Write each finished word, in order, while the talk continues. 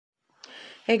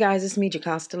Hey guys, it's me,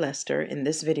 Jocasta Lester. In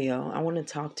this video, I want to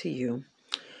talk to you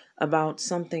about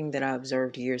something that I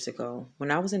observed years ago when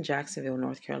I was in Jacksonville,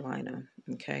 North Carolina.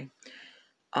 Okay.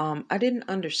 I didn't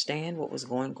understand what was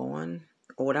going on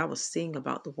or what I was seeing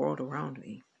about the world around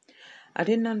me. I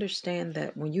didn't understand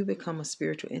that when you become a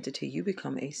spiritual entity, you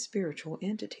become a spiritual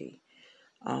entity.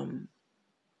 Um,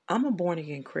 I'm a born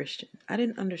again Christian. I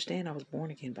didn't understand I was born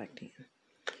again back then.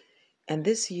 And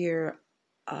this year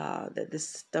that this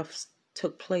stuff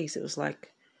took place, it was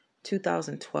like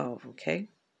 2012, okay?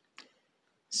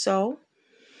 So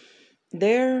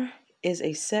there is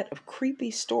a set of creepy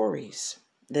stories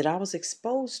that I was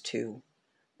exposed to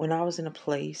when I was in a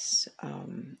place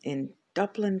in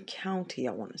Duplin County,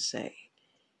 I want to say,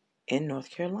 in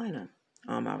North Carolina.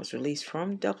 I was released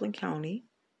from Duplin County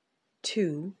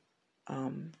to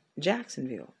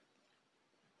Jacksonville.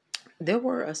 There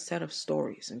were a set of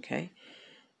stories, okay,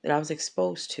 that I was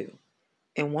exposed to.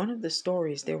 In one of the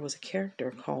stories, there was a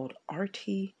character called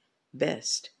R.T.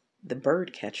 Best, the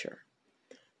bird catcher.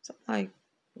 So I'm like,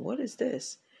 what is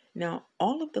this? Now,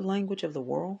 all of the language of the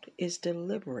world is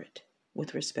deliberate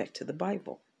with respect to the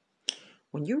Bible.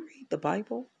 When you read the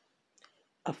Bible,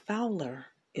 a fowler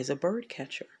is a bird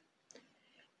catcher.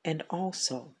 And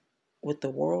also, with the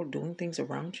world doing things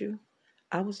around you,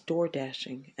 I was door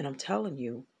dashing, and I'm telling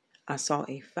you, I saw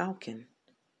a falcon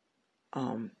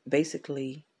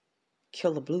basically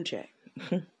kill a blue jay.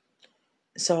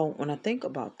 So when I think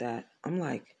about that, I'm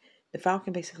like, the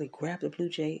falcon basically grabbed the blue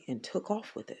jay and took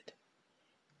off with it.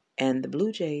 And the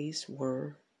blue jays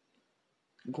were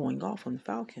going off on the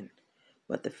falcon.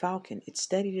 But the falcon, it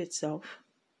steadied itself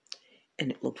and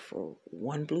it looked for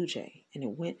one blue jay and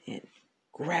it went and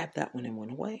grabbed that one and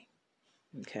went away.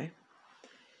 Okay.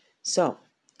 So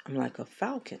I'm like, a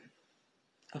falcon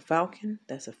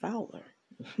that's a fowler,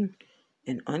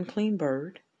 an unclean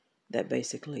bird that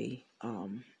basically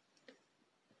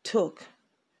took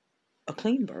a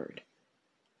clean bird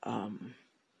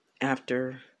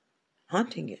after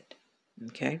hunting it.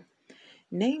 Okay.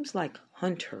 Names like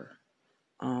hunter,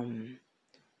 um,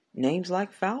 names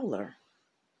like fowler,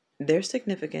 they're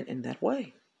significant in that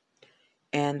way.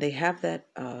 And they have that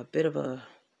bit of a,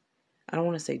 I don't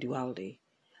want to say duality.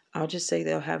 I'll just say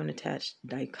they'll have an attached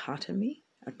dichotomy.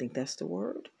 I think that's the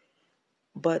word.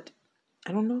 But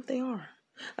I don't know if they are.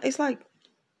 It's like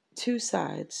two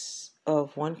sides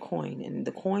of one coin, and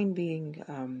the coin being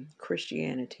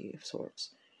Christianity of sorts,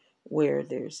 where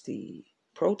there's the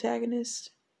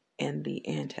protagonist and the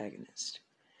antagonist.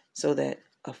 So that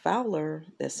a fowler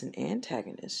that's an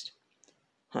antagonist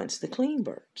hunts the clean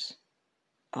birds.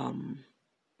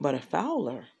 But a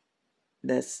fowler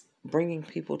that's bringing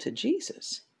people to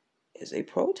Jesus is a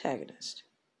protagonist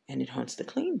and it hunts the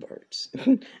clean birds.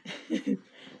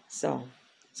 So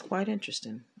it's quite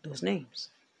interesting, those names.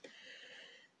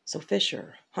 So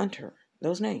Fisher, Hunter,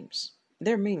 those names,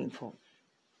 they're meaningful.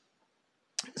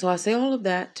 So I say all of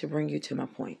that to bring you to my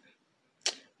point.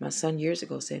 My son years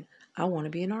ago said, I want to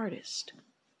be an artist.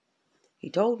 He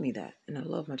told me that, and I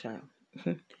love my child.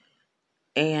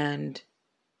 And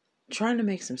trying to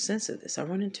make some sense of this, I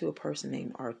run into a person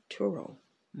named Arturo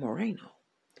Moreno.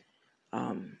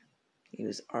 He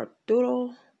was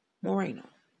Arturo Moreno.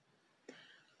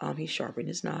 He sharpened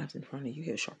his knives in front of you.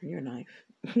 He'll sharpen your knife.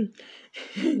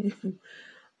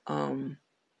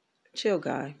 Chill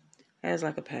guy. Has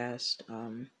like a past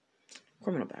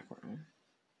criminal background.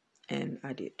 And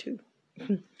I did too.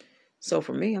 So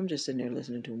for me, I'm just sitting there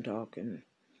listening to him talk and,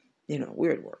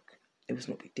 we're at work. It was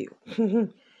no big deal.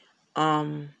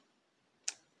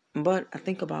 But I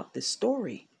think about this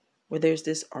story where there's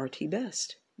this R.T.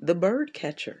 Best, the bird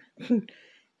catcher. And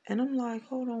I'm like,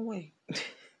 hold on, wait.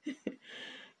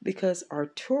 Because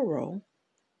Arturo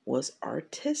was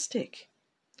artistic.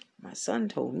 My son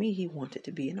told me he wanted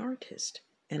to be an artist,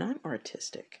 and I'm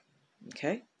artistic.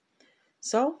 Okay?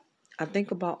 So I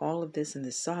think about all of this in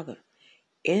this saga.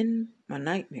 In my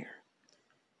nightmare,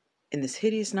 in this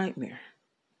hideous nightmare,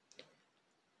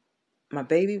 my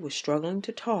baby was struggling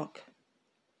to talk,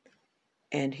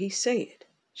 and he said,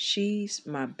 she's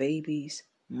my baby's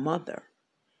mother.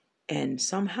 And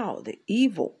somehow the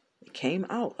evil that came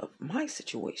out of my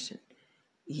situation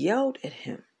yelled at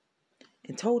him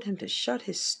and told him to shut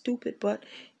his stupid butt.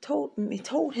 Told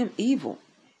him evil,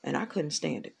 and I couldn't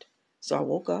stand it. So I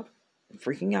woke up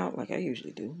freaking out like I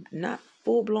usually do. Not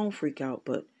full-blown freak out,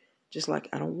 but just like,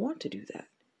 I don't want to do that.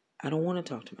 I don't want to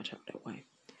talk to my child that way.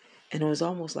 And it was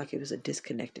almost like it was a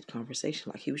disconnected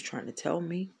conversation. Like he was trying to tell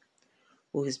me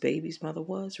who his baby's mother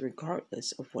was,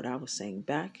 regardless of what I was saying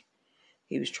back.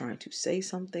 He was trying to say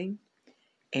something,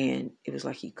 and it was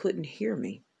like he couldn't hear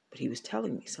me, but he was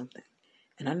telling me something.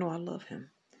 And I know I love him.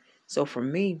 So for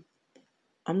me,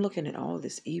 I'm looking at all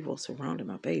this evil surrounding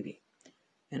my baby.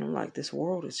 And I'm like, this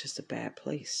world is just a bad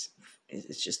place.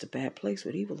 It's just a bad place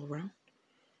with evil around.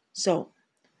 So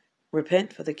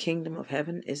repent, for the kingdom of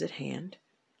heaven is at hand.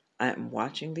 I am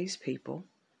watching these people.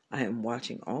 I am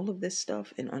watching all of this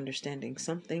stuff and understanding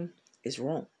something is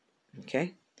wrong.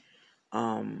 Okay?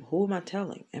 Who am I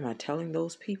telling? Am I telling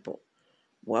those people?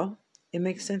 Well, it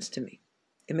makes sense to me.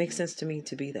 It makes sense to me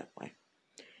to be that way.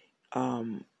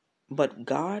 But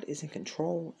God is in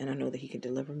control, and I know that He can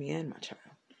deliver me and my child.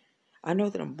 I know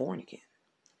that I'm born again,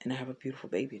 and I have a beautiful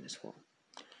baby in this world.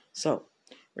 So,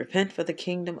 repent, for the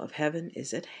kingdom of heaven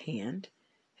is at hand.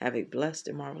 Have a blessed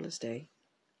and marvelous day.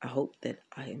 I hope that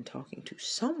I am talking to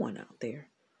someone out there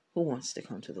who wants to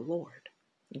come to the Lord.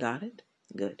 Got it?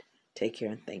 Good. Take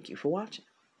care and thank you for watching.